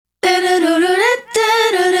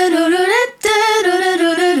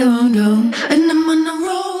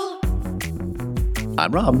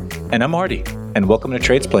I'm Rob. And I'm Ardi. And welcome to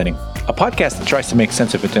Tradesplaining, a podcast that tries to make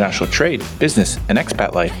sense of international trade, business, and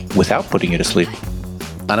expat life without putting you to sleep.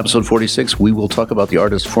 On episode 46, we will talk about the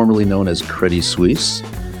artist formerly known as Credit Suisse,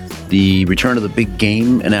 the return of the big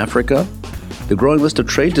game in Africa, the growing list of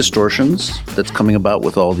trade distortions that's coming about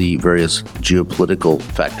with all the various geopolitical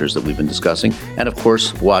factors that we've been discussing, and of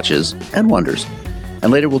course, watches and wonders.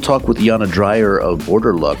 And later we'll talk with Iana Dreyer of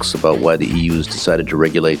Borderlex about why the EU has decided to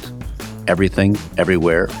regulate everything,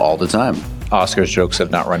 everywhere, all the time. Oscars jokes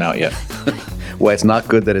have not run out yet. Why it's not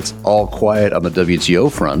good that it's all quiet on the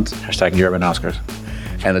WTO front. Hashtag German Oscars.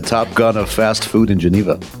 And the top gun of fast food in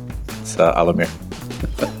Geneva. It's Alamir.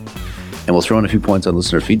 And we'll throw in a few points on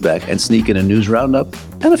listener feedback and sneak in a news roundup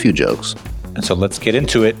and a few jokes. And so let's get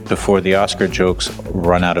into it before the Oscar jokes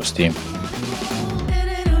run out of steam.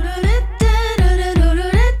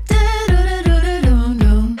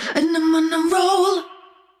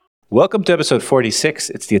 Welcome to episode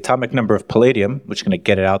 46. It's the atomic number of palladium, which is going to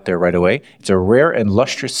get it out there right away. It's a rare and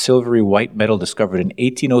lustrous silvery white metal discovered in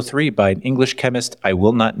 1803 by an English chemist I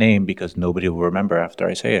will not name because nobody will remember after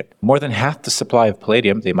I say it. More than half the supply of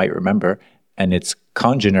palladium, they might remember, and its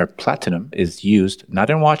congener platinum is used not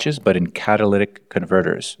in watches, but in catalytic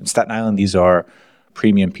converters. In Staten Island, these are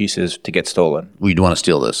premium pieces to get stolen. We'd want to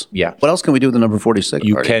steal this. Yeah. What else can we do with the number 46?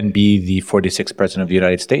 You Artie? can be the 46th president of the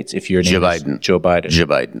United States if your name is Joe Biden. Joe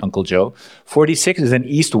Biden. Uncle Joe. 46 is an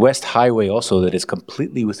east-west highway also that is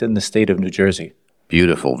completely within the state of New Jersey.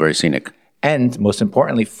 Beautiful. Very scenic. And most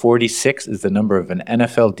importantly, 46 is the number of an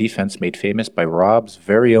NFL defense made famous by Rob's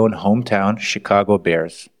very own hometown, Chicago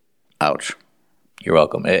Bears. Ouch. You're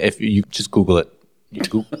welcome. If you just Google it.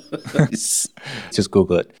 Just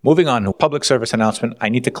Google it. Moving on, public service announcement. I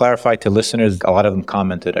need to clarify to listeners, a lot of them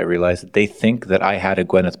commented, I realized, that they think that I had a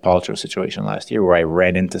Gwyneth Paltrow situation last year where I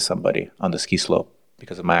ran into somebody on the ski slope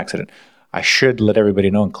because of my accident. I should let everybody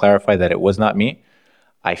know and clarify that it was not me.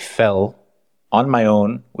 I fell on my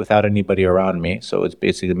own without anybody around me. So it's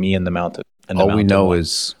basically me and the mountain. And the All we mountain know won.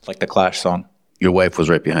 is Like the Clash song. your wife was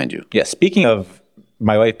right behind you. Yeah, speaking of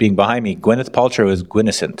my wife being behind me, Gwyneth Paltrow is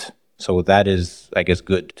Gwynessent. So that is, I guess,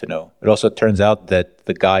 good to know. It also turns out that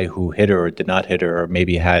the guy who hit her or did not hit her or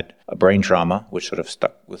maybe had a brain trauma, which sort of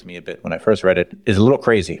stuck with me a bit when I first read it, is a little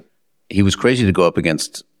crazy. He was crazy to go up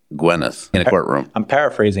against Gwyneth in a courtroom. I'm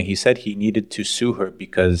paraphrasing. He said he needed to sue her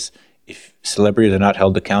because if celebrities are not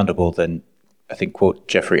held accountable, then I think, quote,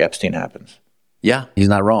 Jeffrey Epstein happens. Yeah, he's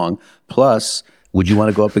not wrong. Plus, would you want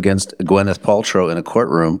to go up against Gwyneth Paltrow in a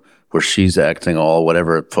courtroom where she's acting all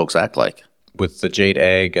whatever folks act like? With the jade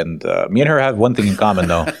egg and me and her have one thing in common,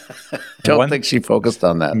 though. Don't think she focused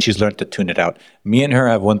on that. She's learned to tune it out. Me and her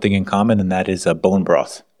have one thing in common, and that is bone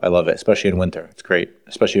broth. I love it, especially in winter. It's great,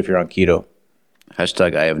 especially if you're on keto.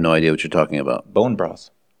 Hashtag I have no idea what you're talking about. Bone broth.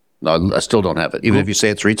 No, I still don't have it. Even if you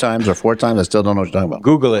say it 3 times or 4 times, I still don't know what you're talking about.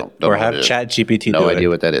 Google it Don't or know have what it is. ChatGPT do it. No idea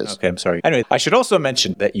what that is. Okay, I'm sorry. Anyway, I should also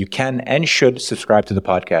mention that you can and should subscribe to the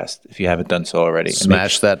podcast if you haven't done so already.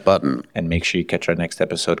 Smash that button. And make sure you catch our next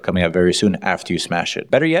episode coming out very soon after you smash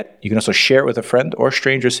it. Better yet, you can also share it with a friend or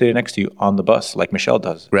stranger sitting next to you on the bus like Michelle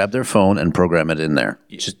does. Grab their phone and program it in there.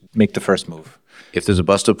 You just make the first move. If there's a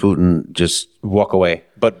bust of Putin, just Walk away.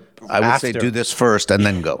 But I would say do this first and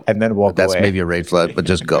then go. And then walk That's away. maybe a red flag, but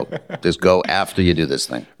just go. Just go after you do this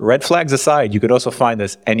thing. Red flags aside, you could also find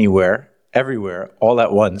us anywhere, everywhere, all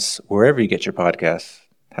at once, wherever you get your podcasts.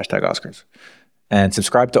 Hashtag Oscars. And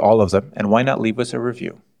subscribe to all of them. And why not leave us a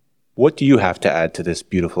review? What do you have to add to this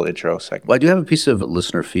beautiful intro segment? Well, I do have a piece of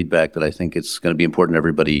listener feedback that I think it's going to be important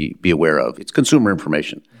everybody be aware of. It's consumer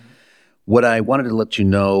information. What I wanted to let you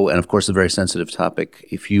know, and of course a very sensitive topic,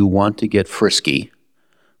 if you want to get frisky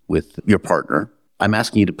with your partner, I'm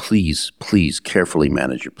asking you to please carefully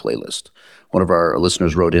manage your playlist. One of our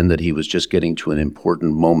listeners wrote in that he was just getting to an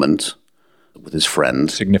important moment with his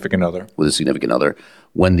friend. Significant other. With a significant other.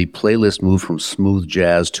 When the playlist moved from smooth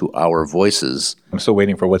jazz to our voices. I'm still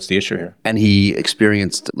waiting for what's the issue here. And he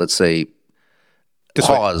experienced, let's say,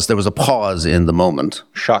 pause. There was a pause in the moment.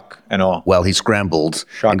 Shock and awe. While he scrambled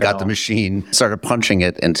Shock and got and the awe. machine, started punching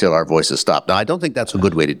it until our voices stopped. Now, I don't think that's a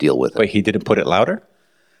good way to deal with it. Wait, he didn't put it louder?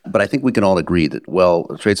 But I think we can all agree that, well,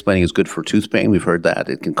 tradesplaining is good for tooth pain. We've heard that.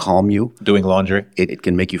 It can calm you. Doing laundry? It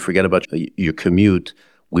can make you forget about your commute.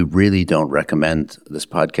 We really don't recommend this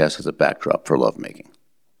podcast as a backdrop for lovemaking.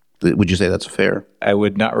 Would you say that's fair? I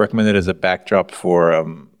would not recommend it as a backdrop for,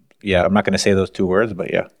 I'm not going to say those 2 words,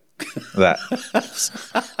 but yeah, that.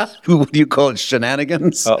 What do you call it,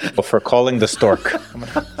 shenanigans? For calling the stork.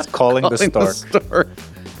 calling the stork.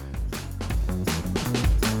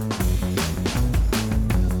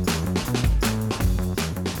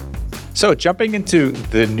 So jumping into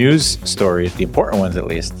the news stories, the important ones at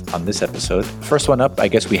least, on this episode. First one up, I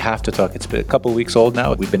guess we have to talk. It's been a couple of weeks old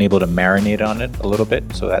now. We've been able to marinate on it a little bit,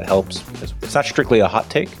 so that helps because it's not strictly a hot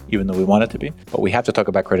take, even though we want it to be. But we have to talk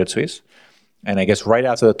about Credit Suisse. And I guess right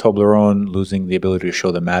after the Toblerone losing the ability to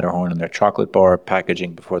show the Matterhorn in their chocolate bar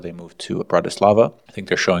packaging before they moved to Bratislava, I think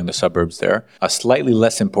they're showing the suburbs there. A slightly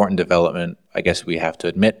less important development, I guess we have to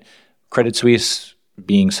admit, Credit Suisse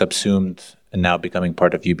being subsumed and now becoming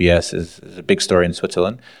part of UBS is a big story in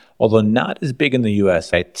Switzerland, although not as big in the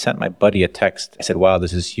US. I sent my buddy a text. I said, wow,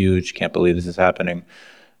 this is huge. Can't believe this is happening.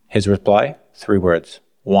 His reply, 3 words,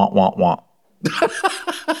 want, want, want.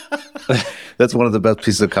 That's one of the best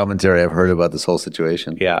pieces of commentary I've heard about this whole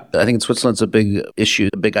situation. Yeah. I think in Switzerland it's a big issue,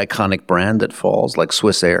 a big iconic brand that falls, like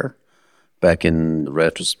Swiss Air back in right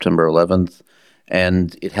after September 11th.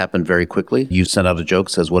 And it happened very quickly. You sent out a joke,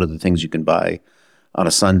 says, what are the things you can buy on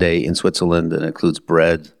a Sunday in Switzerland? And it includes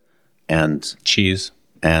bread and cheese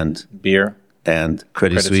and beer and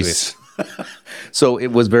Credit Suisse. So it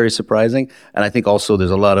was very surprising. And I think also there's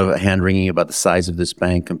a lot of hand-wringing about the size of this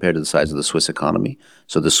bank compared to the size of the Swiss economy.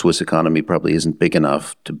 So the Swiss economy probably isn't big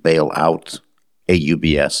enough to bail out a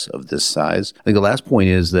UBS of this size. I think the last point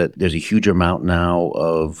is that there's a huge amount now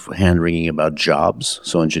of hand-wringing about jobs.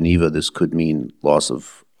 So in Geneva, this could mean loss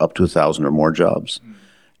of up to 1,000 or more jobs.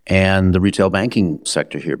 And the retail banking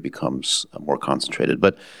sector here becomes more concentrated.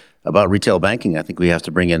 But about retail banking, I think we have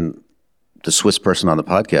to bring in the Swiss person on the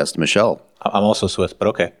podcast, Michelle. I'm also Swiss, but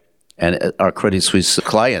okay. And our Credit Suisse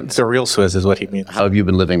client. The real Swiss is what he means. How have you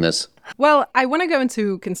been living this? Well, I want to go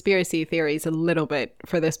into conspiracy theories a little bit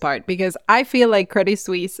for this part because I feel like Credit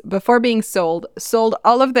Suisse, before being sold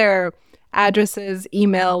all of their addresses,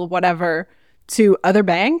 email, whatever, to other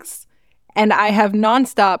banks. And I have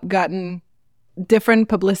nonstop gotten different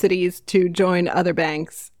publicities to join other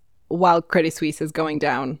banks while Credit Suisse is going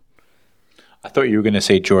down. I thought you were going to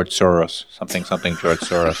say George Soros, something George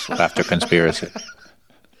Soros after conspiracy.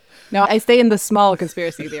 No, I stay in the small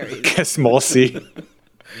conspiracy theories. Small C.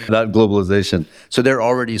 Not globalization. So they're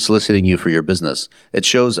already soliciting you for your business. It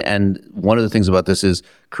shows, and one of the things about this is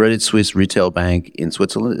Credit Suisse retail bank in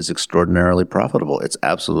Switzerland is extraordinarily profitable. It's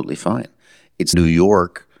absolutely fine. It's New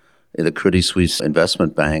York, the Credit Suisse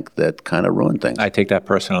investment bank, that kind of ruined things. I take that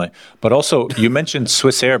personally. But also, you mentioned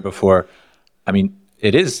Swiss Air before. I mean,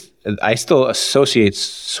 it is, I still associate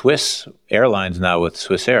Swiss Airlines now with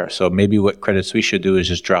Swiss Air. So maybe what Credit Suisse should do is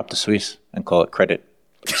just drop the Swiss and call it Credit.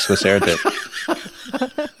 Swiss Air did.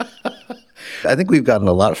 I think we've gotten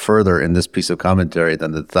a lot further in this piece of commentary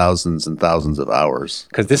than the thousands and thousands of hours.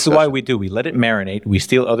 Because this is why we do. We let it marinate. We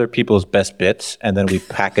steal other people's best bits, and then we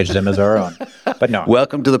package them as our own. But no.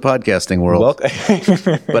 Welcome to the podcasting world.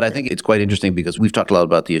 But I think it's quite interesting because we've talked a lot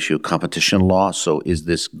about the issue of competition law. So is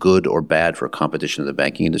this good or bad for competition in the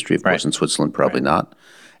banking industry? Of course, in Switzerland, probably not.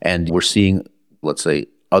 And we're seeing, let's say,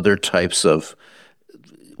 other types of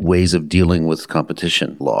ways of dealing with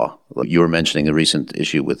competition law. You were mentioning a recent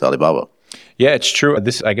issue with Alibaba. Yeah, it's true.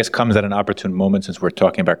 This, I guess, comes at an opportune moment since we're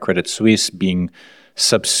talking about Credit Suisse being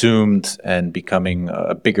subsumed and becoming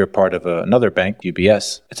a bigger part of another bank,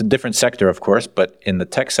 UBS. It's a different sector, of course, but in the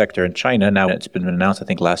tech sector in China, now it's been announced, I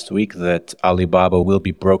think, last week that Alibaba will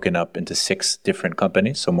be broken up into 6 different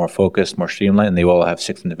companies, so more focused, more streamlined, and they will all have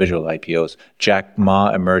 6 individual IPOs. Jack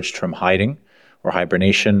Ma emerged from hiding or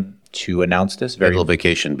hibernation to announce this. A little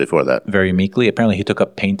vacation before that. Very meekly. Apparently, he took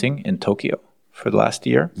up painting in Tokyo for the last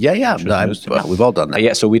year. Yeah. We've all done that.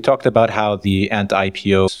 Yeah, so we talked about how the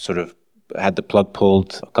anti-IPO sort of had the plug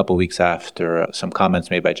pulled a couple of weeks after some comments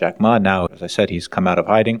made by Jack Ma. Now, as I said, he's come out of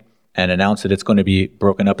hiding and announced that it's going to be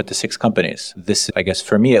broken up into 6 companies. This, I guess,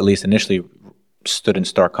 for me at least, initially stood in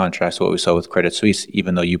stark contrast to what we saw with Credit Suisse,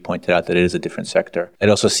 even though you pointed out that it is a different sector. It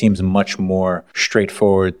also seems much more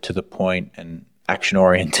straightforward, to the point, and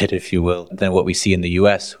action-oriented, if you will, than what we see in the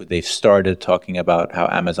US. They've started talking about how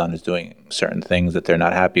Amazon is doing certain things that they're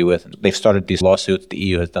not happy with. They've started these lawsuits. The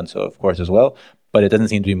EU has done so, of course, as well, but it doesn't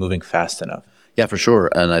seem to be moving fast enough. Yeah, for sure.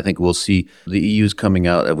 And I think we'll see the EU's coming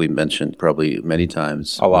out, as we mentioned probably many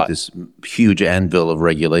times, a lot. With this huge anvil of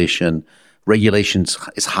regulation. Regulations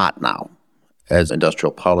is hot now as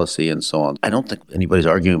industrial policy and so on. I don't think anybody's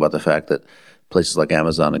arguing about the fact that places like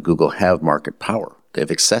Amazon and Google have market power. They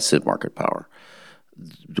have excessive market power.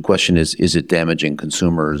 The question is it damaging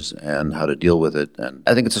consumers and how to deal with it? And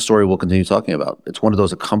I think it's a story we'll continue talking about. It's one of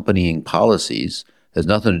those accompanying policies that has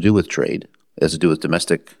nothing to do with trade. It has to do with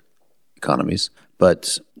domestic economies,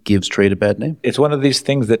 but gives trade a bad name. It's one of these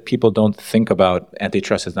things that people don't think about.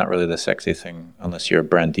 Antitrust is not really the sexy thing unless you're a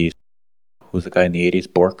brandee. who's the guy in the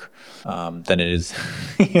 80s, Bork, than it is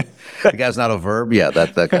The guy's not a verb. Yeah,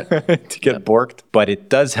 that guy. to get borked. But it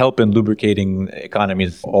does help in lubricating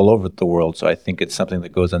economies all over the world. So I think it's something that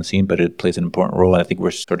goes unseen, but it plays an important role. And I think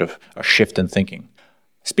we're sort of a shift in thinking.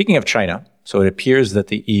 Speaking of China, so it appears that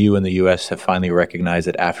the EU and the US have finally recognized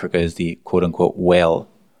that Africa is the quote unquote whale.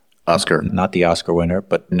 Oscar. Not the Oscar winner,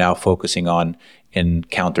 but now focusing on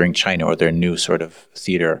encountering China or their new sort of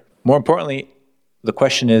theater. More importantly, the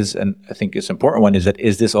question is, and I think it's an important one, is that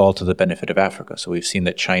is this all to the benefit of Africa? So we've seen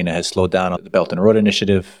that China has slowed down on the Belt and Road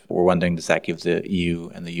Initiative. We're wondering, does that give the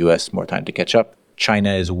EU and the US more time to catch up?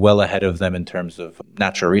 China is well ahead of them in terms of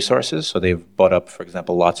natural resources. So they've bought up, for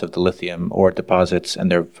example, lots of the lithium ore deposits,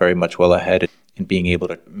 and they're very much well ahead in being able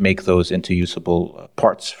to make those into usable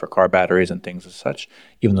parts for car batteries and things as such,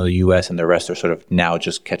 even though the US and the rest are sort of now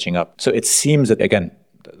just catching up. So it seems that, again,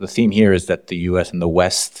 the theme here is that the US and the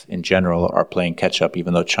West in general are playing catch up,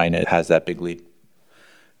 even though China has that big lead.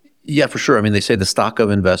 Yeah, for sure. I mean, they say the stock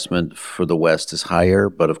of investment for the West is higher,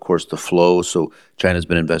 but of course the flow, so China's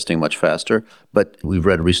been investing much faster. But we've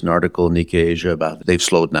read a recent article in Nikkei Asia about they've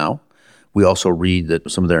slowed now. We also read that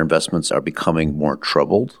some of their investments are becoming more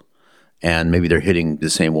troubled, and maybe they're hitting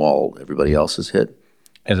the same wall everybody else has hit.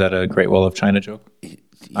 Is that a Great Wall of China joke?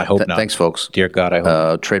 I hope not. Thanks, folks. Dear God, I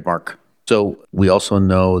hope. Trademark. So we also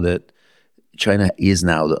know that China is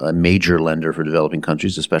now a major lender for developing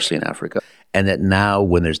countries, especially in Africa, and that now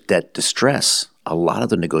when there's debt distress, a lot of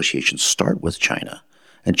the negotiations start with China,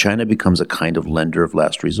 and China becomes a kind of lender of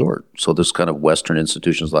last resort. So this kind of Western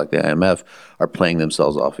institutions like the IMF are playing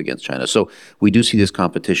themselves off against China. So we do see this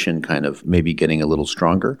competition kind of maybe getting a little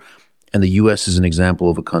stronger, and the U.S. is an example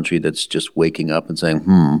of a country that's just waking up and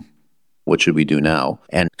saying, what should we do now?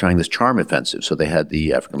 And trying this charm offensive. So they had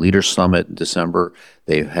the African Leaders Summit in December.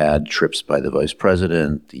 They've had trips by the Vice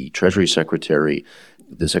President, the Treasury Secretary,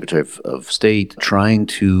 the Secretary of State, trying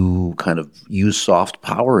to kind of use soft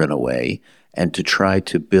power in a way and to try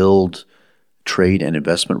to build trade and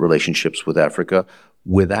investment relationships with Africa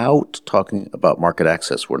without talking about market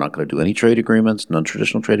access. We're not going to do any trade agreements,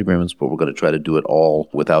 non-traditional trade agreements, but we're going to try to do it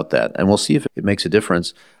all without that. And we'll see if it makes a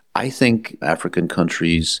difference. I think African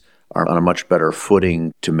countries are on a much better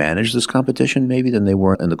footing to manage this competition maybe than they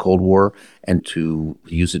were in the Cold War, and to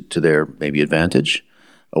use it to their maybe advantage,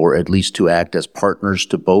 or at least to act as partners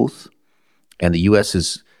to both. And the U.S.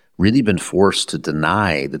 has really been forced to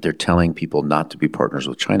deny that they're telling people not to be partners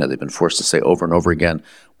with China. They've been forced to say over and over again,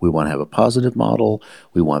 we want to have a positive model.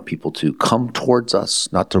 We want people to come towards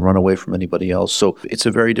us, not to run away from anybody else. So it's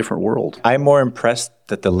a very different world. I'm more impressed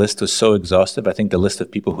that the list was so exhaustive. I think the list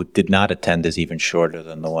of people who did not attend is even shorter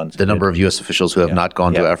than the ones The number of U.S. officials who have not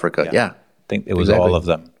gone to Africa. Yeah. I think it was all of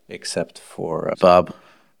them, except for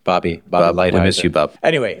Bobby Lighthizer. We miss you, Bob.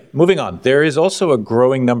 Anyway, moving on. There is also a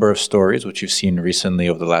growing number of stories, which you've seen recently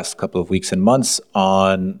over the last couple of weeks and months,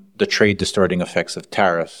 on the trade distorting effects of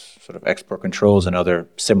tariffs, sort of export controls and other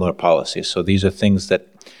similar policies. So these are things that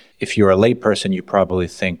if you're a layperson, you probably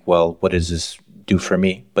think, well, what does this do for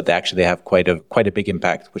me? But they have quite a big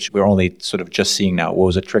impact, which we're only sort of just seeing now. What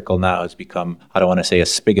was a trickle now has become, I don't want to say a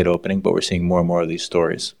spigot opening, but we're seeing more and more of these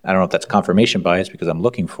stories. I don't know if that's confirmation bias because I'm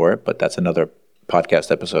looking for it, but that's another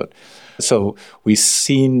podcast episode. So we've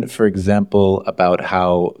seen, for example, about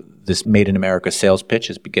how this Made in America sales pitch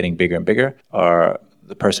is getting bigger and bigger.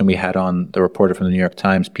 The person we had on, the reporter from the New York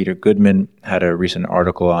Times, Peter Goodman, had a recent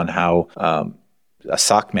article on how a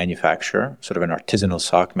sock manufacturer, sort of an artisanal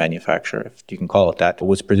sock manufacturer, if you can call it that,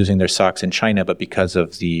 was producing their socks in China, but because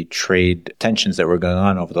of the trade tensions that were going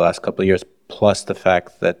on over the last couple of years, plus the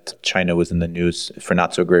fact that China was in the news for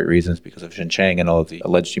not so great reasons because of Xinjiang and all of the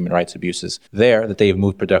alleged human rights abuses there, that they have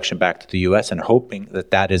moved production back to the U.S. and hoping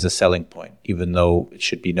that that is a selling point, even though it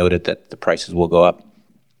should be noted that the prices will go up.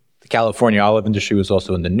 The California olive industry was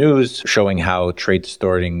also in the news, showing how trade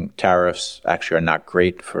distorting tariffs actually are not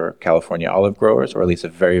great for California olive growers, or at least a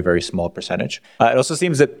very, very small percentage. It also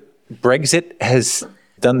seems that Brexit has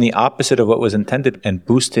done the opposite of what was intended and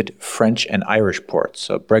boosted French and Irish ports.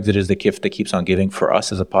 So Brexit is the gift that keeps on giving for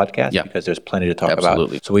us as a podcast because there's plenty to talk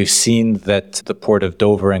about. So we've seen that the port of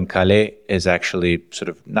Dover and Calais is actually sort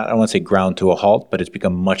of, not, I don't want to say ground to a halt, but it's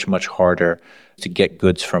become much, much harder to get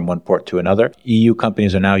goods from one port to another. EU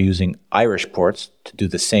companies are now using Irish ports to do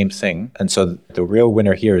the same thing. And so the real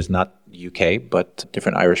winner here is not UK, but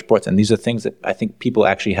different Irish ports. And these are things that I think people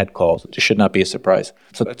actually had calls. It should not be a surprise.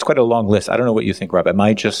 So it's quite a long list. I don't know what you think, Rob. Am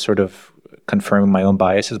I just sort of confirming my own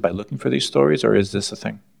biases by looking for these stories, or is this a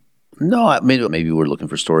thing? No, I mean, maybe we're looking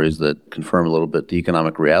for stories that confirm a little bit the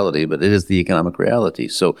economic reality, but it is the economic reality.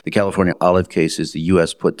 So the California olive case is the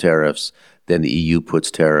U.S. put tariffs, then the EU puts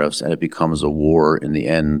tariffs, and it becomes a war in the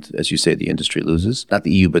end. As you say, the industry loses. Not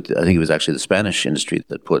the EU, but I think it was actually the Spanish industry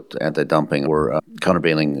that put anti-dumping or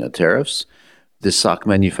countervailing tariffs. This sock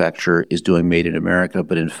manufacturer is doing made in America,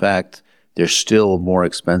 but in fact, they're still more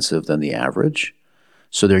expensive than the average.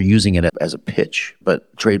 So they're using it as a pitch,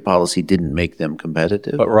 but trade policy didn't make them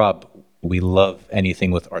competitive. But Rob, we love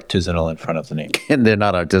anything with artisanal in front of the name. And they're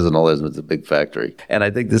not artisanal, it's a big factory. And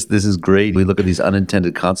I think this is great. We look at these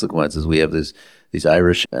unintended consequences. We have these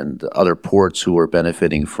Irish and other ports who are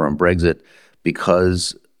benefiting from Brexit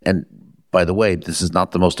because, and by the way, this is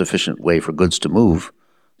not the most efficient way for goods to move.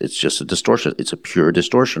 It's just a distortion. It's a pure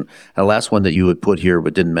distortion. And the last one that you would put here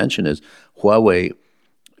but didn't mention is Huawei,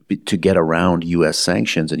 to get around U.S.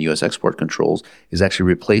 sanctions and U.S. export controls, is actually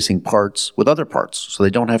replacing parts with other parts. So they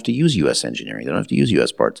don't have to use U.S. engineering. They don't have to use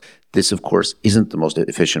U.S. parts. This, of course, isn't the most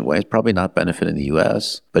efficient way. It's probably not benefiting the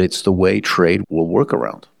U.S., but it's the way trade will work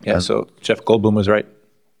around. Yeah, so Jeff Goldblum was right.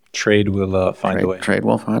 Trade will find a way. Trade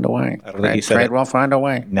will find a way. I don't think he said Trade will find a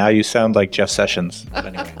way. Now you sound like Jeff Sessions. But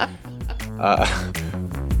anyway.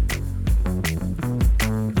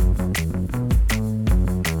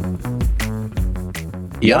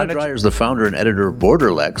 Iana Dreyer is the founder and editor of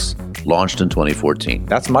Borderlex, launched in 2014.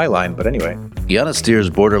 That's my line, but anyway. Iana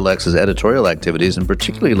steers Borderlex's editorial activities and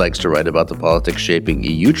particularly likes to write about the politics shaping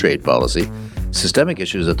EU trade policy, systemic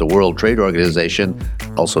issues at the World Trade Organization,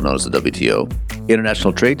 also known as the WTO,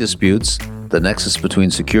 international trade disputes, the nexus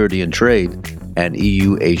between security and trade, and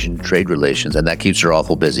EU-Asian trade relations, and that keeps her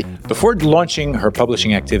awful busy. Before launching her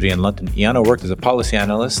publishing activity in London, Iana worked as a policy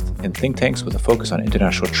analyst in think tanks with a focus on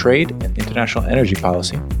international trade and international energy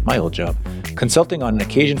policy, my old job, consulting on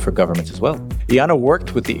occasion for governments as well. Iana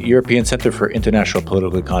worked with the European Centre for International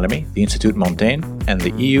Political Economy, the Institut Montaigne, and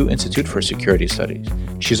the EU Institute for Security Studies.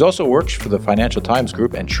 She's also worked for the Financial Times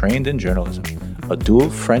Group and trained in journalism. A dual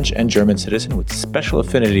French and German citizen with special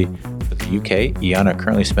affinity for the UK, Iana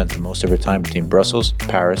currently spends most of her time between Brussels,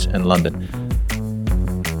 Paris, and London.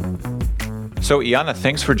 So, Iana,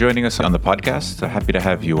 thanks for joining us on the podcast. Happy to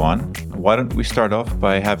have you on. Why don't we start off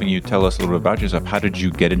by having you tell us a little bit about yourself? How did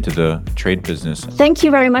you get into the trade business? Thank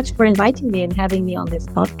you very much for inviting me and having me on this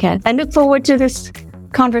podcast. I look forward to this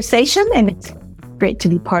conversation, and it's great to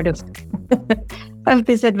be part of, of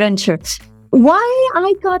this adventure. Why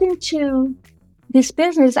I got into this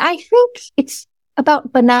business, I think it's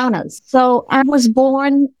about bananas. So I was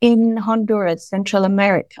born in Honduras, Central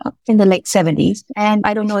America, in the late 70s. And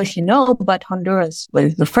I don't know if you know, but Honduras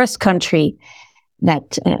was the first country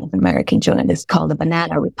that American journalists called the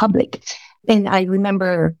Banana Republic. And I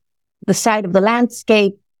remember the side of the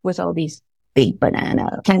landscape with all these big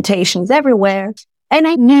banana plantations everywhere. And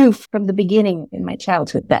I knew from the beginning in my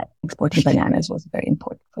childhood that exporting bananas was very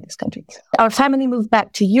important for this country. Our family moved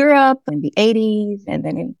back to Europe in the 80s. And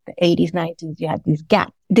then in the 80s, 90s, you had these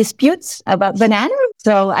gap disputes about bananas.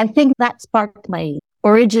 So I think that sparked my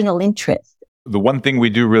original interest. The one thing we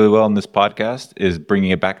do really well in this podcast is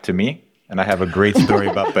bringing it back to me. And I have a great story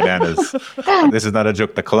about bananas. This is not a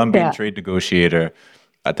joke. The Colombian trade negotiator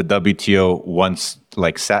at the WTO once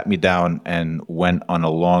sat me down and went on a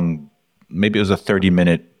long, maybe it was a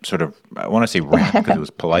 30-minute sort of, I want to say rant because it was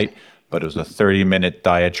polite, but it was a 30-minute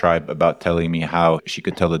diatribe about telling me how she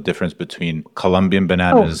could tell the difference between Colombian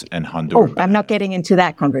bananas and Honduran bananas. I'm not getting into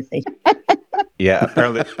that conversation. Yeah,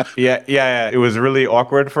 apparently. Yeah. It was really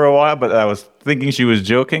awkward for a while, but I was thinking she was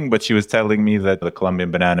joking, but she was telling me that the Colombian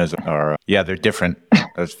bananas are, they're different.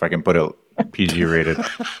 If I can put it PG rated.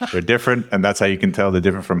 They're different, and that's how you can tell the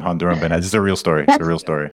difference from Honduran bananas. It's a real story. It's a real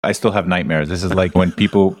story. I still have nightmares. This is like when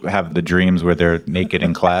people have the dreams where they're naked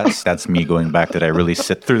in class. That's me going back that I really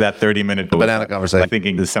sit through that 30-minute banana conversation.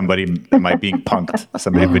 Thinking that somebody am I being punked?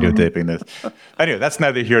 Somebody videotaping this. Anyway, that's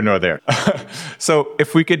neither here nor there. So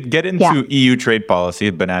if we could get into EU trade policy,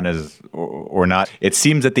 bananas or not, it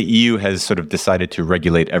seems that the EU has sort of decided to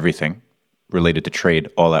regulate everything related to trade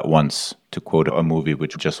all at once, to quote a movie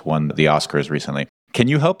which just won the Oscars recently. Can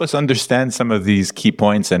you help us understand some of these key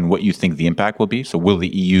points and what you think the impact will be? So will the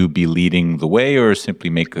EU be leading the way or simply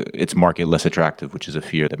make its market less attractive, which is a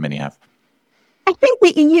fear that many have? I think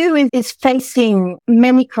the EU is facing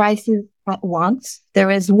many crises at once.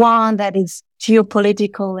 There is one that is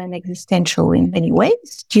geopolitical and existential in many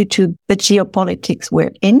ways due to the geopolitics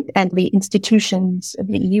we're in, and the institutions of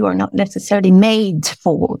the EU are not necessarily made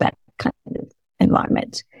for that kind of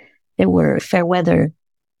environment. They were fair weather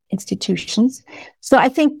institutions. So I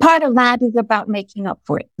think part of that is about making up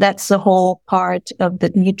for it. That's the whole part of the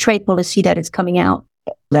new trade policy that is coming out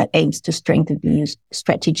that aims to strengthen the EU's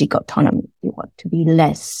strategic autonomy. We want to be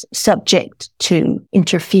less subject to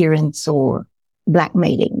interference or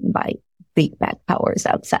blackmailing by big bad powers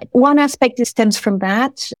outside. One aspect that stems from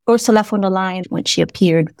that, Ursula von der Leyen, when she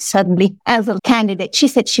appeared suddenly as a candidate, she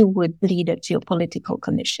said she would lead a geopolitical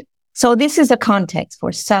commission. So this is a context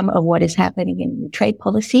for some of what is happening in trade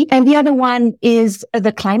policy. And the other one is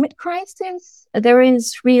the climate crisis. There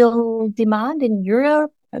is real demand in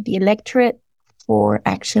Europe, the electorate, for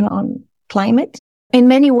action on climate. In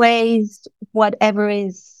many ways, whatever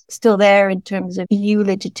is still there in terms of EU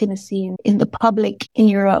legitimacy in the public in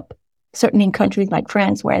Europe, certainly in countries like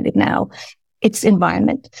France, where I live now, it's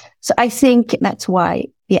environment. So I think that's why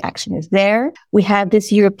the action is there. We have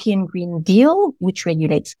this European Green Deal, which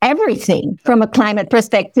regulates everything from a climate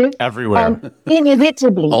perspective. Everywhere.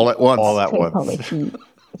 Inevitably. All at once. All at trade once. policy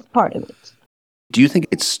is part of it. Do you think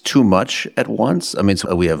it's too much at once? I mean,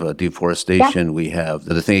 so we have deforestation, we have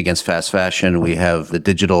the thing against fast fashion, we have the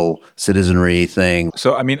digital citizenry thing.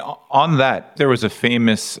 So, I mean, on that, there was a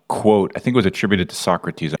famous quote, I think it was attributed to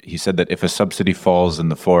Socrates. He said that if a subsidy falls in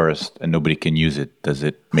the forest and nobody can use it, does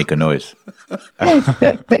it make a noise?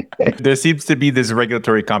 There seems to be this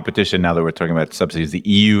regulatory competition now that we're talking about subsidies. The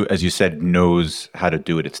EU, as you said, knows how to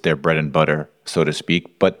do it. It's their bread and butter, so to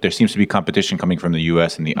speak. But there seems to be competition coming from the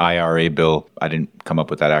US, and the IRA bill, I didn't come up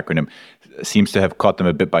with that acronym, seems to have caught them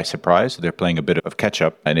a bit by surprise. So they're playing a bit of catch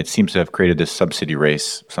up, and it seems to have created this subsidy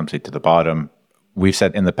race, some say to the bottom. We've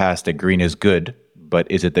said in the past that green is good, but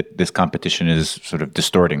is it that this competition is sort of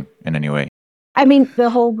distorting in any way? I mean, the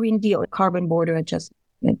whole Green Deal, carbon border adjustment,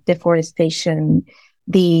 deforestation,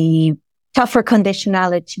 the tougher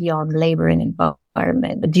conditionality on labor and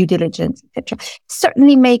environment, due diligence, etc.,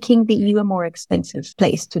 certainly making the EU a more expensive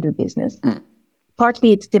place to do business.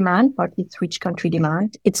 Partly it's demand, partly it's rich country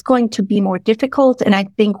demand. It's going to be more difficult, and I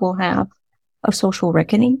think we'll have a social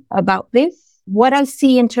reckoning about this. What I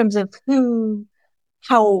see in terms of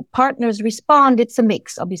how partners respond, it's a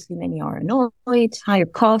mix. Obviously, many are annoyed, higher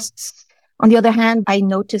costs. On the other hand, I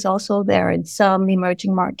notice also there are in some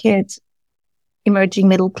emerging markets, emerging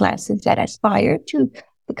middle classes that aspire to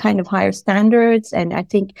the kind of higher standards. And I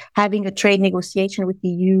think having a trade negotiation with the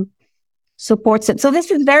EU supports it. So this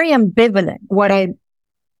is very ambivalent. What I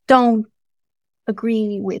don't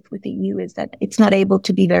agree with the EU is that it's not able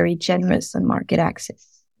to be very generous on market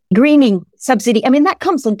access. Greening, subsidy, I mean, that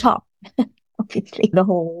comes on top. Obviously, the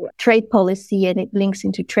whole trade policy, and it links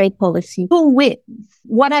into trade policy. Who wins?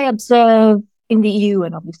 What I observe in the EU,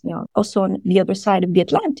 and obviously also on the other side of the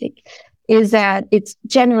Atlantic, is that it's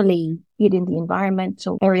generally either in the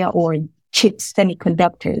environmental area or in chips,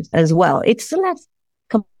 semiconductors as well. It's the less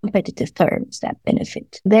competitive firms that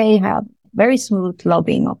benefit. They have very smooth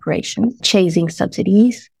lobbying operations, chasing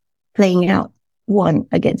subsidies, playing out one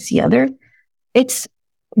against the other. It's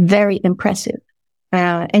very impressive.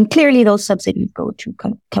 And clearly those subsidies go to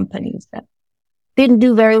companies that didn't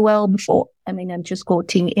do very well before. I mean, I'm just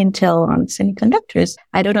quoting Intel on semiconductors.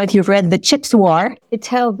 I don't know if you've read The Chips War. It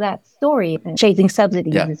tells that story. And chasing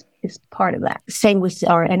subsidies is part of that. Same with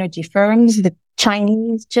our energy firms. The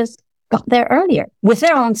Chinese just got there earlier with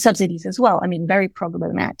their own subsidies as well. I mean, very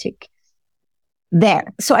problematic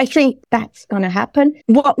there. So I think that's going to happen.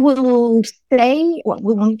 What we'll say,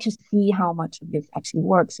 we'll need to see how much of this actually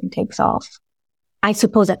works and takes off. I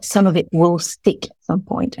suppose that some of it will stick at some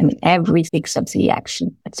point. I mean, every big subsidy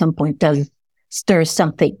action at some point does stir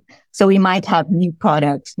something. So we might have new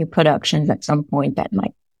products, new productions at some point that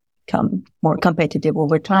might become more competitive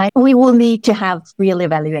over time. We will need to have real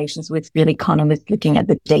evaluations with real economists looking at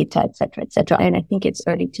the data, et cetera, et cetera. And I think it's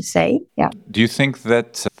early to say. Yeah. Do you think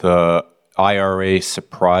that the IRA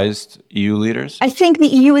surprised EU leaders? I think the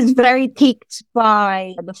EU is very piqued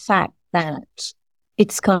by the fact that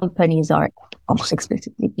its companies are almost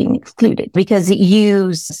explicitly being excluded because the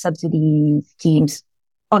EU's subsidy schemes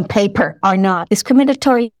on paper are not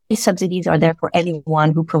discriminatory. Subsidies are there for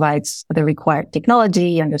anyone who provides the required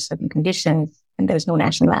technology under certain conditions, and there's no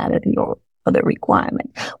nationality or other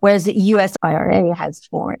requirement. Whereas the US IRA has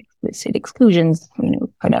four explicit exclusions.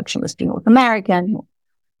 Production must be North American,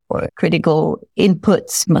 or critical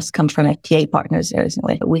inputs must come from FTA partners. There is no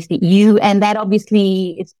way with the EU, and that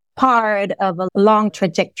obviously is part of a long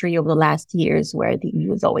trajectory over the last years where the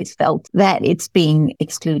EU has always felt that it's being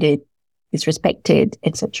excluded, disrespected,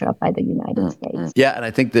 etc., by the United States. Yeah, and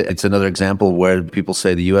I think that it's another example where people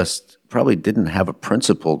say the U.S. probably didn't have a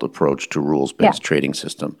principled approach to rules-based trading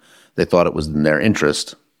system. They thought it was in their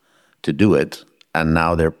interest to do it, and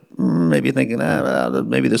now they're maybe thinking,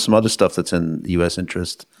 maybe there's some other stuff that's in the U.S.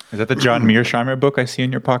 interest. Is that the John Mearsheimer book I see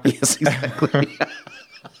in your pocket? Yes, exactly.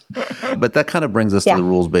 But that kind of brings us to the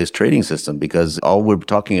rules-based trading system, because all we're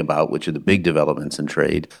talking about, which are the big developments in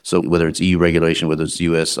trade, so whether it's EU regulation, whether it's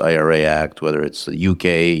US IRA Act, whether it's the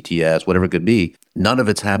UK ETS, whatever it could be, none of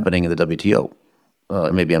it's happening in the WTO.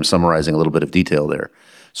 Maybe I'm summarizing a little bit of detail there.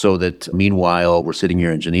 So that meanwhile, we're sitting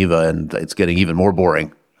here in Geneva and it's getting even more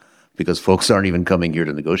boring because folks aren't even coming here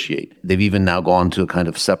to negotiate. They've even now gone to a kind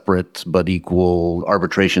of separate but equal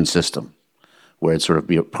arbitration system where it's sort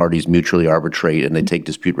of parties mutually arbitrate and they take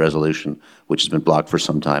dispute resolution, which has been blocked for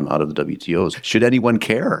some time out of the WTOs. Should anyone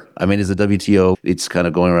care? I mean, is the WTO, it's kind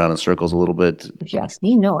of going around in circles a little bit? If you ask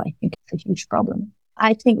me, no, I think it's a huge problem.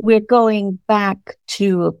 I think we're going back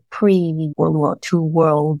to a pre-World War II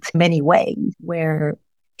world in many ways, where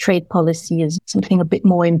trade policy is something a bit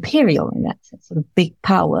more imperial in that sense. Sort of big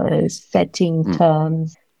powers setting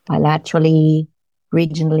terms bilaterally,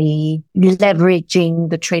 regionally, leveraging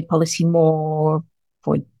the trade policy more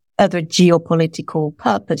for other geopolitical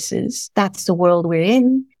purposes. That's the world we're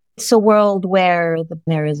in. It's a world where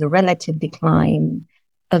there is a relative decline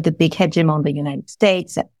of the big hegemon, the United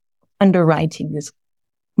States, underwriting this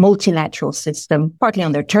multilateral system, partly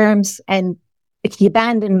on their terms, and it's the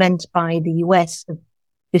abandonment by the US of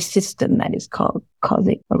this system that is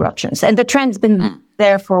causing eruptions. And the trend's been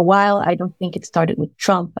there for a while. I don't think it started with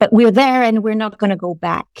Trump, but we're there and we're not going to go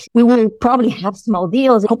back. We will probably have small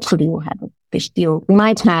deals. Hopefully we'll have a big deal. We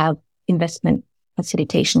might have investment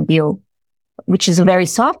facilitation deal, which is a very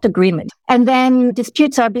soft agreement. And then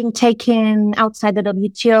disputes are being taken outside the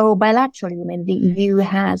WTO bilaterally. I mean, the EU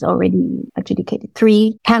has already adjudicated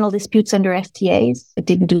 3 panel disputes under FTAs. It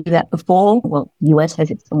didn't do that before. Well, the US has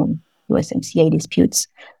its own USMCA disputes.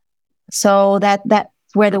 So that's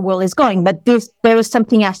where the world is going. But there is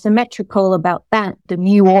something asymmetrical about that, the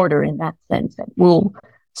new order in that sense, that will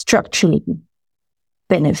structurally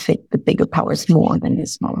benefit the bigger powers more than the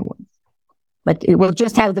smaller ones. But it will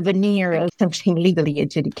just have the veneer of something legally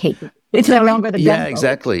adjudicated. It's no longer the gun vote.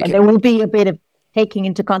 Exactly. But there will be a bit of taking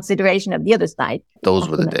into consideration of the other side. Those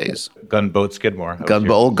were the days. Gunboat Skidmore.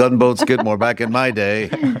 Old gunboat Skidmore back in my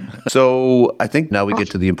day. So I think now we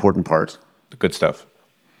get to the important part. The good stuff.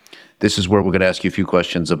 This is where we're going to ask you a few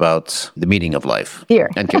questions about the meaning of life. Here.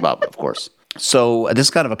 And kebab, of course. So this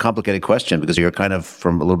is kind of a complicated question because you're kind of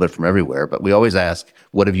from a little bit from everywhere, but we always ask,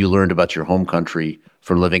 what have you learned about your home country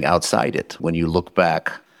from living outside it when you look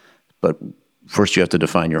back? But first you have to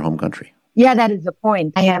define your home country. Yeah, that is the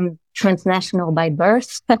point. I am transnational by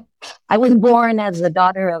birth. I was born as the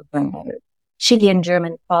daughter of a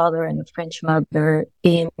Chilean-German father and a French mother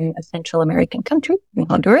in a Central American country, in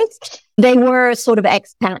Honduras. They were sort of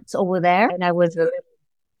expats over there, and I was a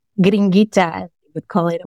gringuita, as we would call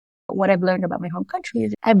it. What I've learned about my home country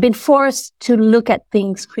is I've been forced to look at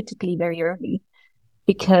things critically very early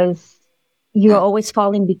because you're always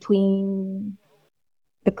falling between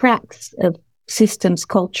the cracks of systems,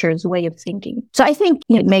 cultures, way of thinking. So I think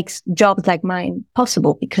it makes jobs like mine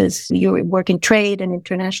possible because you work in trade and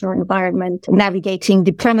international environment, navigating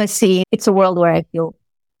diplomacy. It's a world where I feel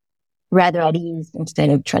rather at ease instead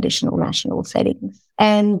of traditional national settings.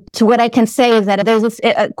 And so what I can say is that there's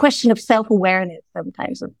a question of self-awareness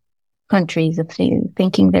sometimes of countries of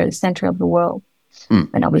thinking they're the center of the world.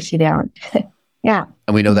 And obviously they aren't. Yeah.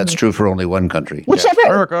 And we know that's true for only one country.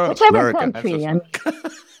 Whichever America. country. I mean,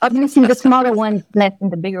 obviously the smaller ones less than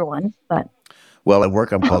the bigger ones, but. Well, at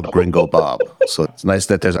work I'm called Gringo Bob. So it's nice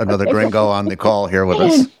that there's another gringo on the call here with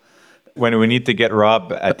us. When we need to get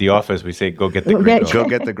Rob at the office, we say, go get the gringo. Go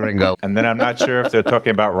get the gringo. And then I'm not sure if they're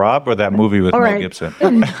talking about Rob or that movie with Mel Gibson.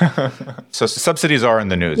 So subsidies are in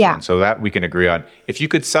the news. Yeah. So that we can agree on. If you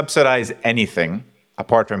could subsidize anything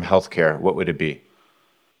apart from healthcare, what would it be?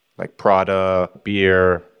 Like Prada,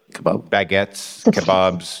 beer, Kebab. Baguettes,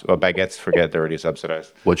 kebabs. Well, baguettes, forget, they're already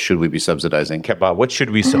subsidized. What should we be subsidizing? Kebab. What should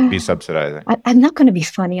we be subsidizing? I'm not going to be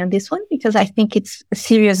funny on this one because I think it's a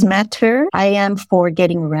serious matter. I am for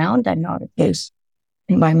getting around. I'm not those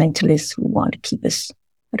environmentalists who want to keep us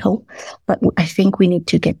at home. But I think we need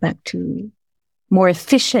to get back to more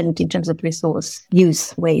efficient in terms of resource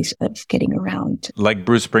use ways of getting around. Like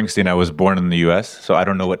Bruce Springsteen, I was born in the U.S., so I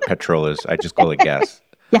don't know what petrol is. I just call it gas.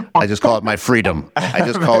 Yeah. I just call it my freedom. I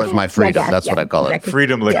just call it my freedom. That's what I call it.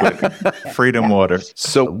 Freedom liquid. Freedom water.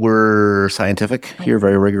 So we're scientific here,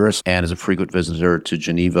 very rigorous. And as a frequent visitor to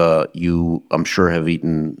Geneva, you, I'm sure, have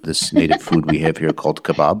eaten this native food we have here called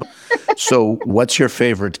kebab. So what's your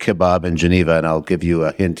favorite kebab in Geneva? And I'll give you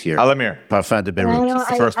a hint here. Alamir. Parfum de Beirut. No,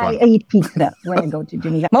 It's the first one. I eat pizza when I go to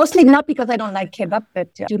Geneva. Mostly not because I don't like kebab, but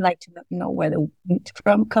I do like to know where the meat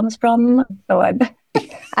comes from. So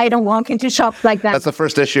I don't walk into shops like that. That's the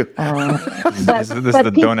first issue. This is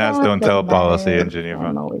the don't ask, don't tell policy in Geneva.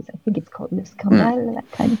 I think it's called called Le Scandale,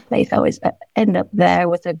 that kind of place. I always end up there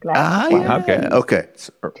with a glass of wine. Okay.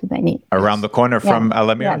 Too many. Around the corner from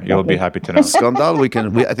Alamir, exactly. you'll be happy to know. Scandal,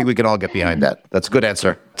 I think we can all get behind that. That's a good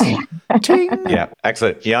answer. Yeah,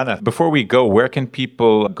 excellent. Iana, before we go, where can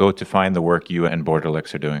people go to find the work you and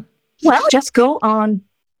Borderlex are doing? Well, just go on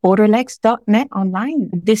borderlex.net online.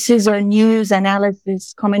 This is a news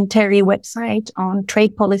analysis commentary website on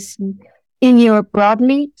trade policy in Europe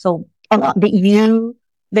broadly. So the EU,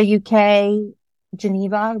 the UK,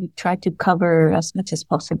 Geneva, we try to cover as much as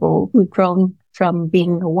possible. We've grown from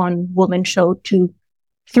being a one-woman show to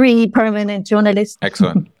 3 permanent journalists.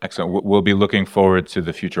 Excellent. We'll be looking forward to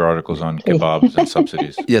the future articles on kebabs and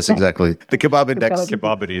subsidies. Yes, exactly. The kebab index.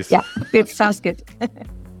 Kebabities. Yeah, it sounds good.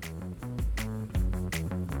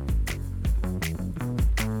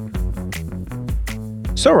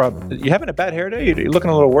 So, Rob, you having a bad hair day? You're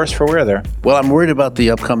looking a little worse for wear there. Well, I'm worried about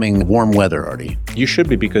the upcoming warm weather, Ardi. You should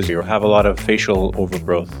be, because you have a lot of facial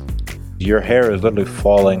overgrowth. Your hair is literally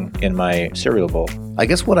falling in my cereal bowl. I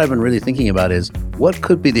guess what I've been really thinking about is what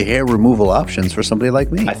could be the hair removal options for somebody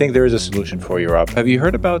like me? I think there is a solution for you, Rob. Have you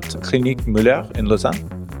heard about Clinique Muller in Lausanne?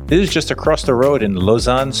 This is just across the road in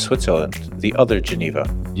Lausanne, Switzerland, the other Geneva.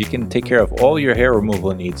 You can take care of all your hair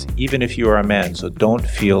removal needs, even if you are a man, so don't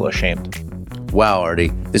feel ashamed. Wow, Ardi,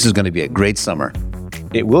 this is going to be a great summer.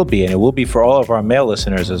 It will be, and it will be for all of our male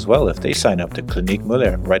listeners as well if they sign up to Clinique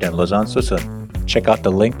Muller right in Lausanne, Switzerland. Check out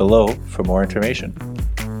the link below for more information.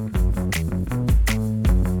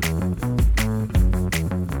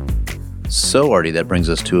 So, Ardi, that brings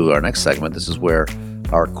us to our next segment. This is where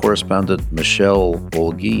our correspondent, Michelle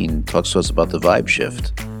Olguin, talks to us about the vibe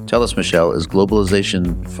shift. Tell us, Michelle, is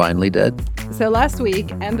globalization finally dead? So last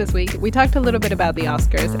week and this week, we talked a little bit about the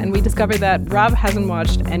Oscars, and we discovered that Rob hasn't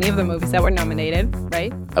watched any of the movies that were nominated,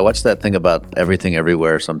 right? I watched that thing about everything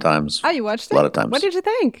everywhere sometimes. Oh, you watched it? A lot of times. What did you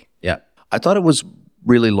think? Yeah. I thought it was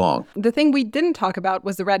really long. The thing we didn't talk about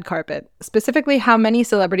was the red carpet, specifically how many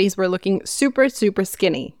celebrities were looking super, super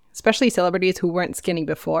skinny, especially celebrities who weren't skinny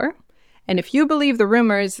before. And if you believe the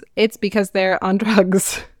rumors, it's because they're on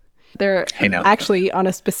drugs. They're actually on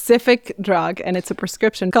a specific drug, and it's a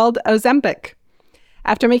prescription called Ozempic.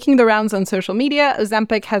 After making the rounds on social media,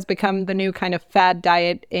 Ozempic has become the new kind of fad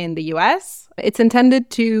diet in the US. It's intended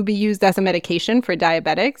to be used as a medication for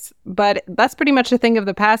diabetics, but that's pretty much a thing of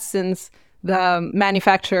the past since the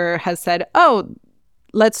manufacturer has said, oh,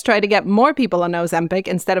 let's try to get more people on Ozempic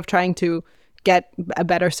instead of trying to get a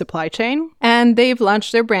better supply chain. And they've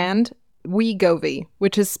launched their brand, Wegovy,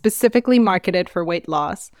 which is specifically marketed for weight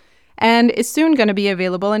loss and is soon going to be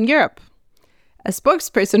available in Europe. A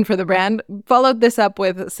spokesperson for the brand followed this up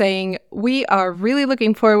with saying, we are really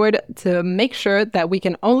looking forward to make sure that we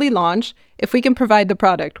can only launch if we can provide the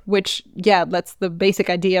product, which, yeah, that's the basic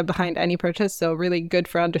idea behind any purchase. So really good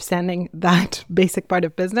for understanding that basic part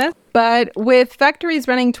of business. But with factories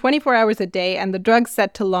running 24 hours a day and the drug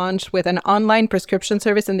set to launch with an online prescription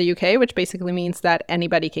service in the UK, which basically means that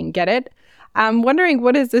anybody can get it, I'm wondering,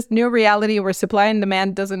 what is this new reality where supply and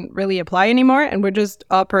demand doesn't really apply anymore and we're just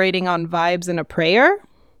operating on vibes and a prayer?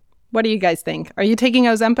 What do you guys think? Are you taking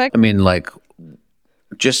Ozempic? I mean, like,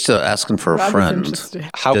 just asking for a friend.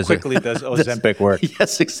 How quickly does Ozempic work?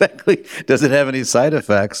 Yes, exactly. Does it have any side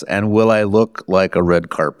effects? And will I look like a red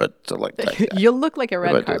carpet? You'll look like a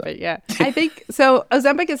red carpet, yeah. I think, so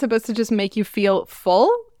Ozempic is supposed to just make you feel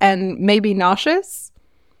full and maybe nauseous.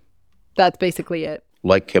 That's basically it.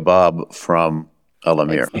 Like kebab from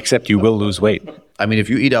Alamir. Except you will lose weight. I mean, if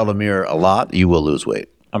you eat Alamir a lot, you will lose weight.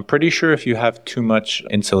 I'm pretty sure if you have too much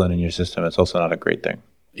insulin in your system, it's also not a great thing.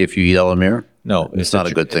 If you eat Alamir? No, it's not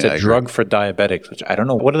a good thing. It's a drug for diabetics, which I don't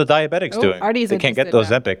know. What are the diabetics doing? Artie's they can't get the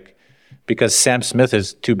Ozempic because Sam Smith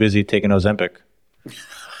is too busy taking Ozempic.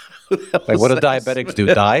 Like, what do diabetics do?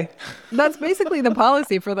 Die? That's basically the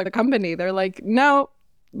policy for the company. They're like, no,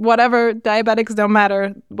 whatever, diabetics don't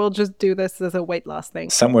matter. We'll just do this as a weight loss thing.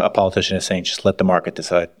 Somewhere a politician is saying, just let the market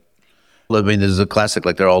decide. I mean, this is a classic,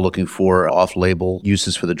 like they're all looking for off-label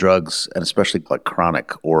uses for the drugs, and especially like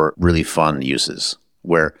chronic or really fun uses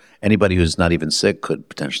where anybody who's not even sick could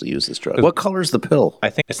potentially use this drug. What color is the pill? I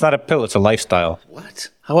think it's not a pill, it's a lifestyle. What?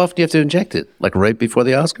 How often do you have to inject it? Like right before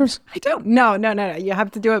the Oscars? I don't. No. You have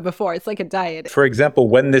to do it before. It's like a diet. For example,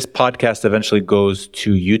 when this podcast eventually goes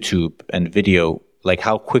to YouTube and video, like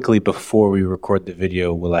how quickly before we record the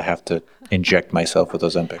video will I have to inject myself with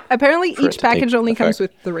Ozempic? Apparently each package only comes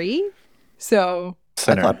with 3. So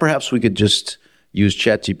I thought perhaps we could just use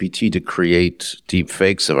ChatGPT to create deep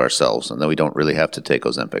fakes of ourselves, and then we don't really have to take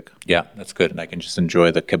Ozempic. Yeah, that's good. And I can just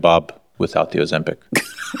enjoy the kebab without the Ozempic.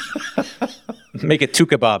 Make it 2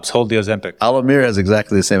 kebabs, hold the Ozempic. Alamir has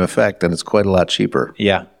exactly the same effect, and it's quite a lot cheaper.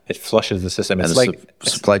 Yeah, It flushes the system. And It's the like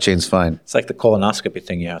supply chain's fine. it's like the colonoscopy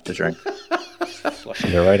thing you have to drink.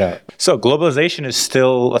 Flushes it right out. So globalization is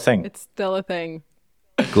still a thing. It's still a thing.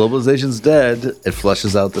 Globalization's dead. It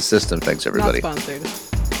flushes out the system. Thanks, everybody. Not sponsored.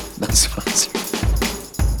 Not sponsored.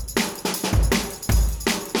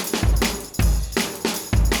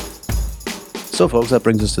 So, folks, that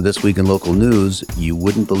brings us to this week in local news. You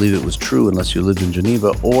wouldn't believe it was true unless you lived in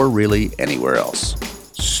Geneva or really anywhere else.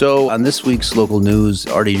 So, on this week's local news,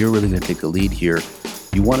 Ardi, you're really going to take the lead here.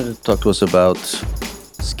 You wanted to talk to us about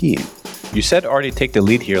skiing You said already take the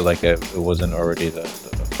lead here like it wasn't already the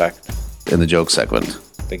fact. in the joke segment.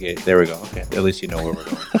 There we go. Okay. At least you know where we're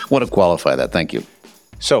going. I want to qualify that. Thank you.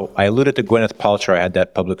 So I alluded to Gwyneth Paltrow. I had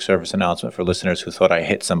that public service announcement for listeners who thought I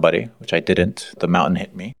hit somebody, which I didn't. The mountain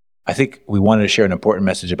hit me. I think we wanted to share an important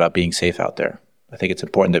message about being safe out there. I think it's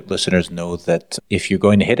important that listeners know that if you're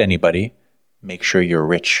going to hit anybody, make sure you're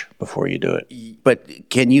rich before you do it. But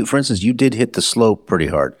can you, for instance, you did hit the slope pretty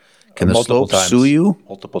hard. Can the Multiple slope times. sue you?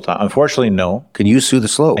 Multiple times. Unfortunately, no. Can you sue the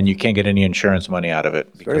slope? And you can't get any insurance money out of it.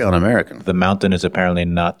 Very un-American. The mountain is apparently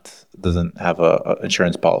doesn't have a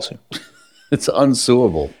insurance policy. It's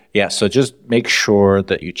unsuable. Yeah, so just make sure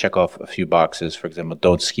that you check off a few boxes. For example,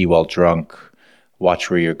 don't ski while drunk, watch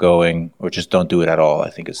where you're going, or just don't do it at all. I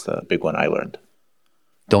think it's the big one I learned.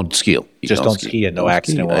 Don't ski. Just don't ski and no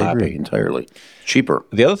accident will I agree happen. entirely. Cheaper.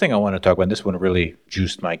 The other thing I want to talk about, and this one really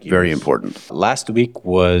juiced my gears. Very important. Last week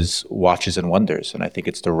was Watches and Wonders, and I think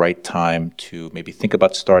it's the right time to maybe think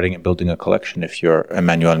about starting and building a collection if you're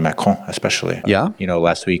Emmanuel Macron, especially. Yeah?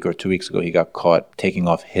 Last week or 2 weeks ago, he got caught taking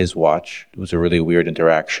off his watch. It was a really weird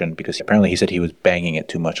interaction because apparently he said he was banging it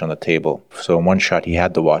too much on the table. So in one shot, he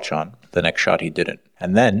had the watch on. The next shot, he didn't.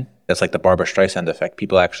 And then, that's like the Barbara Streisand effect.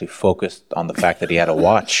 People actually focused on the fact that he had a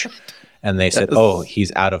watch. And they said, oh,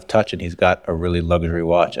 he's out of touch and he's got a really luxury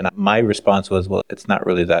watch. And my response was, well, it's not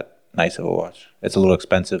really that nice of a watch. It's a little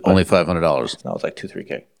expensive. Only $500. No, it's like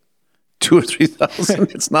 $2,000-3,000. 2,000 or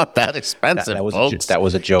 3,000. It's not that expensive. That was folks. that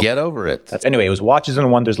was a joke. Get over it. Anyway, it was Watches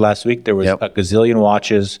and Wonders last week. There was Yep. a gazillion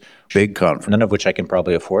watches, Big conference. none of which I can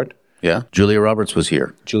probably afford. Yeah. Julia Roberts was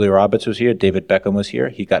here. Julia Roberts was here. David Beckham was here.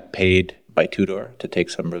 He got paid by Tudor to take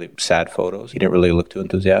some really sad photos. He didn't really look too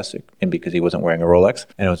enthusiastic, and because he wasn't wearing a Rolex,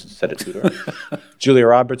 and it was instead of Tudor. Julia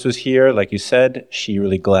Roberts was here. Like you said, she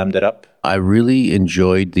really glammed it up. I really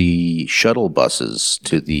enjoyed the shuttle buses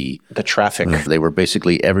to the traffic. They were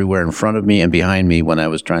basically everywhere in front of me and behind me when I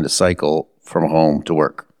was trying to cycle from home to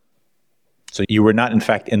work. So you were not, in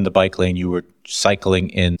fact, in the bike lane. You were cycling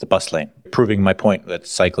in the bus lane, proving my point that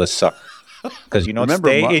cyclists suck. Because you don't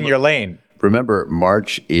stay in your lane. Remember,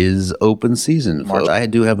 March is open season. Folks. I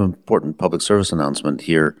do have an important public service announcement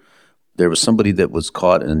here. There was somebody that was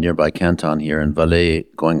caught in a nearby canton here in Valais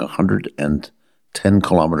going 110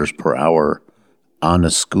 kilometers per hour on a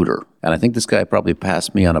scooter. And I think this guy probably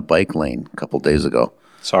passed me on a bike lane a couple days ago.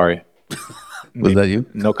 Sorry. Was that you?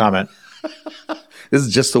 No comment. This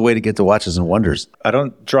is just the way to get to Watches and Wonders. I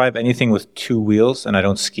don't drive anything with two wheels, and I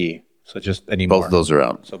don't ski. So just anymore. Both of those are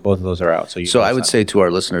out. So both of those are out. So I would say to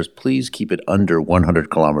our listeners, please keep it under 100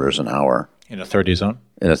 kilometers an hour. In a 30 zone?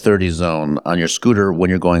 In a 30 zone on your scooter when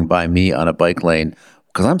you're going by me on a bike lane,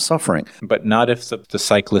 because I'm suffering. But not if the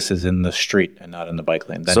cyclist is in the street and not in the bike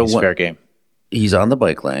lane. Then he's fair game. He's on the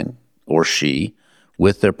bike lane, or she,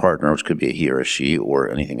 with their partner, which could be a he or a she or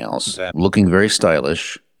anything else, looking very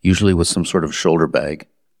stylish, usually with some sort of shoulder bag,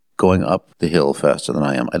 going up the hill faster than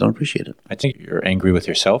I am. I don't appreciate it. I think you're angry with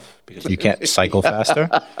yourself because you can't cycle faster.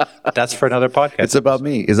 But that's for another podcast. It's about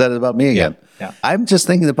me. Is that about me again? Yeah. I'm just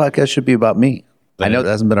thinking the podcast should be about me. I know that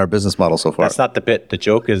hasn't been our business model so far. That's not the bit. The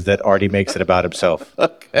joke is that Ardi makes it about himself.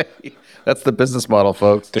 Okay. That's the business model,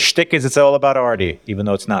 folks. The shtick is it's all about Ardi, even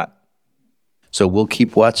though it's not. So we'll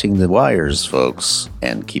keep watching the wires, folks,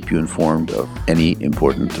 and keep you informed of any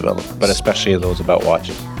important developments. But especially those about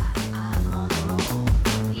watches.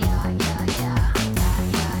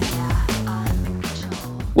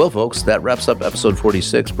 Well, folks, that wraps up episode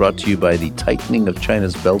 46, brought to you by the tightening of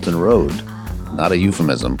China's Belt and Road. Not a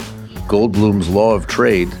euphemism. Goldblum's Law of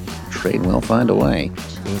Trade. Trade will find a way.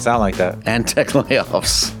 Doesn't sound like that. And tech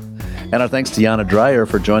layoffs. And our thanks to Iana Dreyer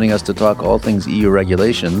for joining us to talk all things EU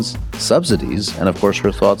regulations, subsidies, and of course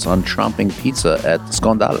her thoughts on tromping pizza at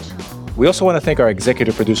Scandale. We also want to thank our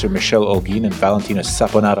executive producer Michelle Olguin and Valentina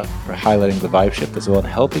Saponara for highlighting the vibe shift as well and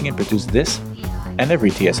helping him produce this and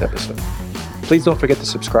every TS episode. Please don't forget to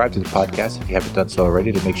subscribe to the podcast if you haven't done so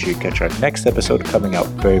already to make sure you catch our next episode coming out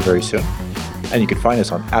very, very soon. And you can find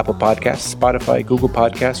us on Apple Podcasts, Spotify, Google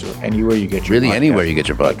Podcasts, or anywhere you get your podcast. Anywhere you get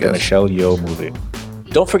your Like the podcast. Michelle Yeoh movie.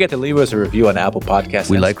 Don't forget to leave us a review on Apple Podcasts.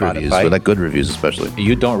 We and like Spotify. reviews. We like good reviews, especially.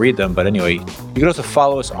 You don't read them, but anyway, you can also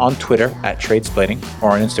follow us on Twitter at Tradesplaining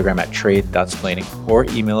or on Instagram at trade.splaining, or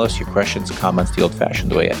email us your questions, comments the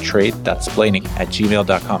old-fashioned way at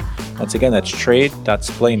trade.splaining@gmail.com. Once again, that's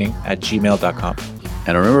trade.splaining@gmail.com.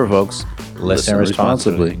 And remember, folks, Listen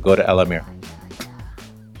responsibly. Go to Elamir.